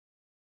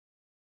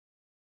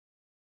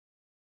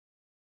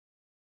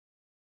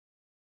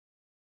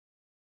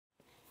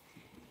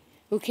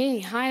Okay,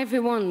 hi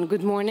everyone,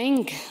 good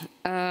morning.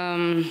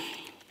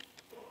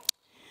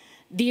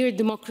 Dear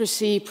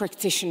democracy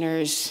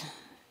practitioners,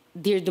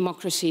 dear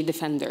democracy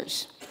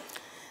defenders,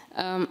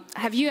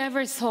 have you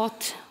ever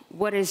thought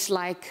what it's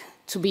like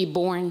to be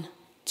born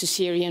to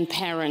Syrian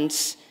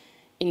parents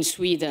in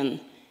Sweden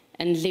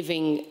and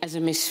living as a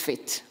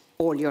misfit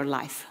all your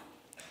life,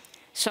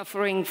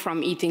 suffering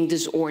from eating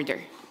disorder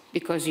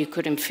because you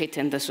couldn't fit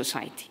in the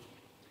society?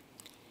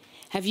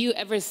 Have you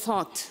ever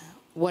thought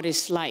what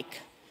it's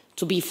like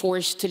to be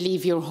forced to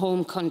leave your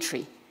home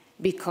country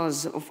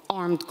because of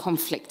armed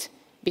conflict,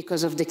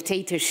 because of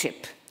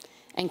dictatorship,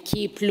 and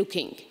keep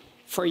looking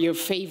for your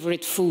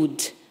favorite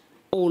food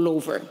all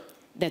over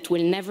that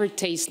will never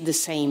taste the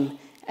same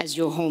as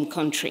your home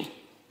country?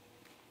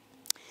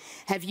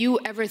 Have you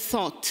ever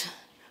thought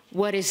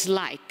what it's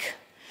like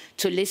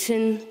to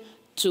listen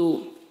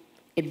to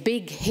a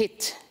big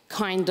hit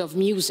kind of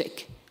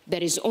music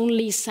that is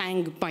only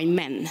sang by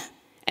men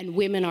and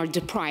women are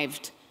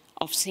deprived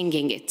of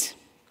singing it?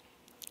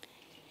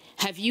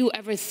 Have you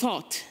ever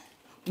thought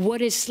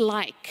what it's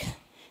like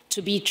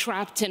to be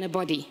trapped in a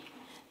body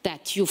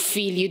that you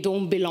feel you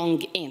don't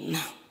belong in?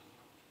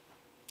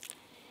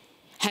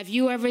 Have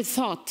you ever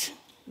thought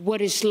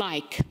what it's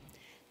like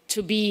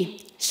to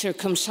be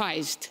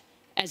circumcised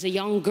as a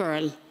young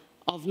girl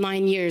of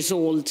 9 years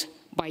old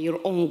by your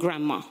own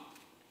grandma?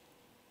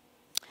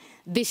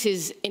 This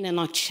is, in a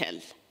nutshell,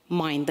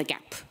 Mind the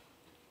Gap.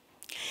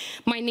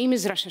 My name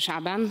is Rasha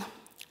Shaban.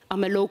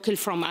 I'm a local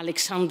from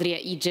Alexandria,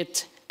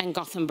 Egypt, and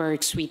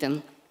Gothenburg,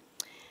 Sweden.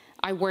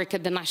 I work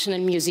at the National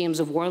Museums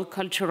of World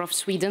Culture of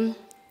Sweden.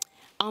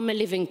 I'm a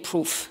living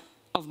proof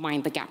of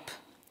Mind the Gap.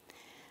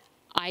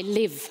 I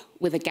live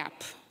with a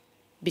gap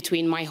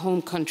between my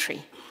home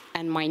country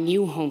and my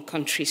new home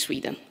country,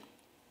 Sweden.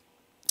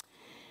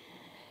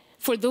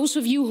 For those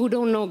of you who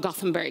don't know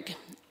Gothenburg,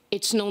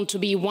 it's known to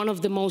be one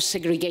of the most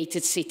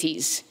segregated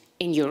cities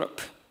in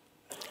Europe.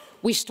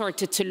 We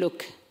started to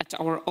look at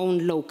our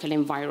own local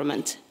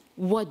environment.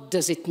 What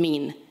does it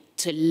mean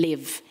to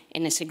live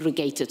in a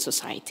segregated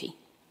society?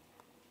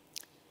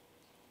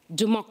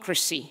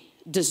 Democracy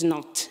does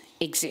not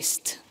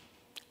exist.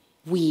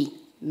 We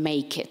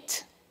make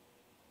it.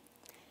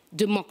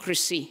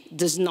 Democracy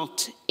does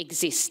not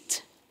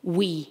exist.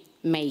 We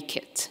make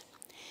it.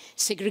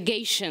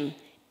 Segregation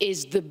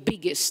is the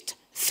biggest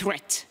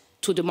threat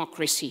to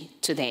democracy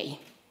today.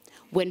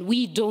 When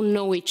we don't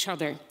know each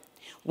other,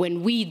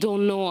 when we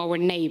don't know our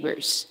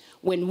neighbors,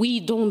 when we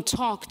don't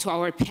talk to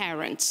our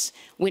parents,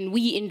 when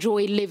we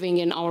enjoy living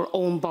in our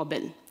own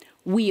bubble,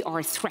 we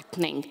are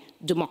threatening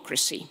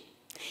democracy.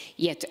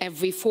 Yet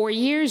every 4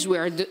 years, we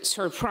are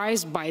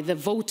surprised by the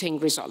voting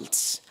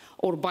results,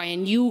 or by a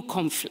new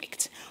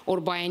conflict, or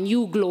by a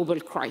new global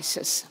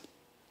crisis.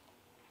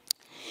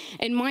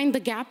 In Mind the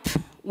Gap,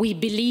 we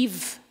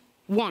believe,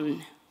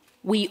 one,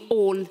 we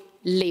all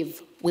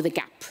live with a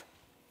gap.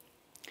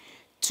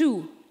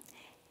 Two,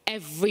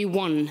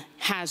 everyone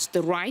has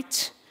the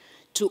right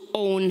to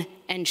own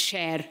and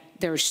share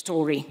their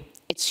story.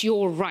 It's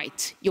your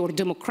right, your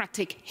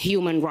democratic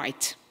human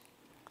right.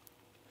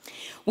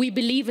 We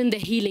believe in the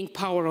healing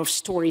power of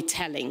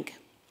storytelling.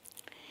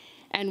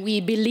 And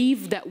we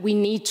believe that we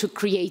need to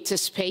create a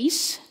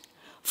space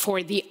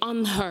for the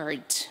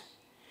unheard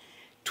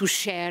to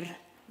share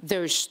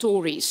their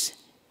stories,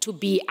 to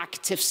be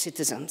active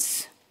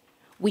citizens.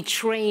 We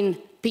train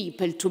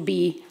people to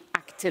be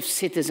active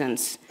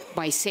citizens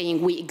by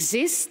saying we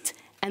exist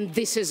and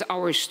this is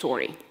our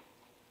story.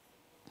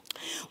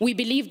 We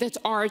believe that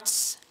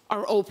arts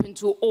are open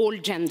to all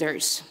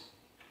genders,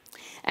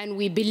 and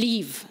we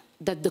believe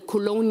that the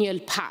colonial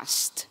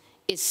past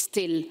is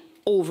still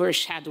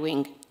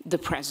overshadowing the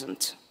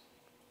present.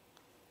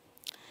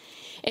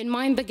 In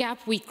Mind the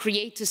Gap, we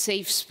create a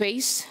safe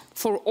space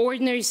for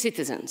ordinary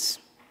citizens,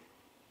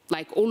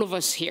 like all of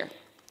us here.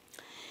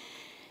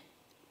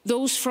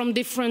 Those from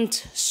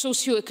different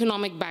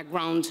socioeconomic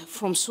backgrounds,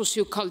 from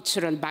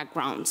sociocultural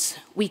backgrounds.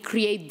 We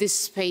create this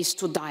space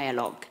to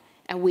dialogue,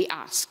 and we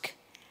ask,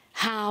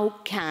 how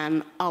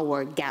can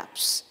our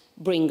gaps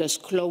bring us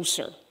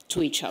closer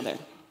to each other?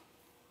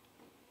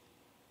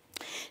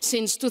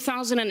 Since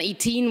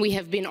 2018, we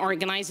have been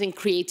organizing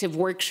creative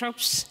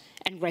workshops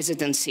and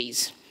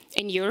residencies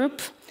in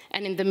Europe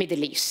and in the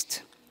Middle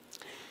East.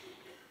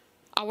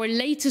 Our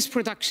latest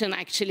production,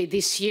 actually,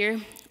 this year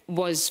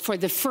was, for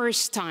the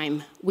first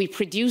time, we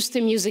produced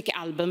a music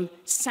album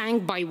sang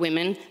by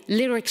women,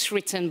 lyrics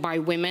written by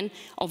women,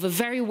 of a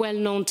very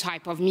well-known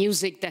type of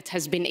music that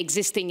has been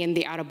existing in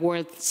the Arab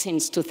world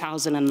since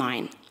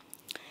 2009,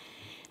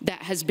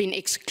 that has been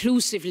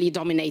exclusively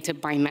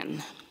dominated by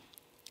men.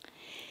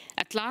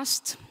 At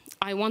last,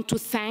 I want to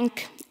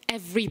thank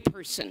every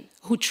person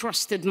who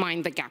trusted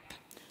Mind the Gap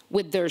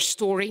with their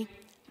story,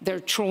 their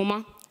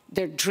trauma,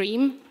 their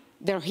dream,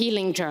 their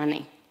healing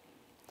journey.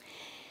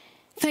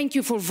 Thank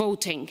you for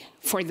voting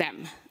for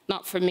them,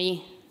 not for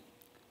me.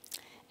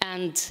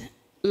 And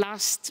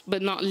last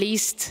but not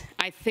least,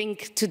 I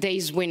think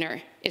today's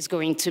winner is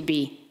going to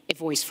be a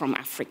voice from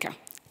Africa.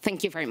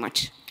 Thank you very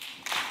much.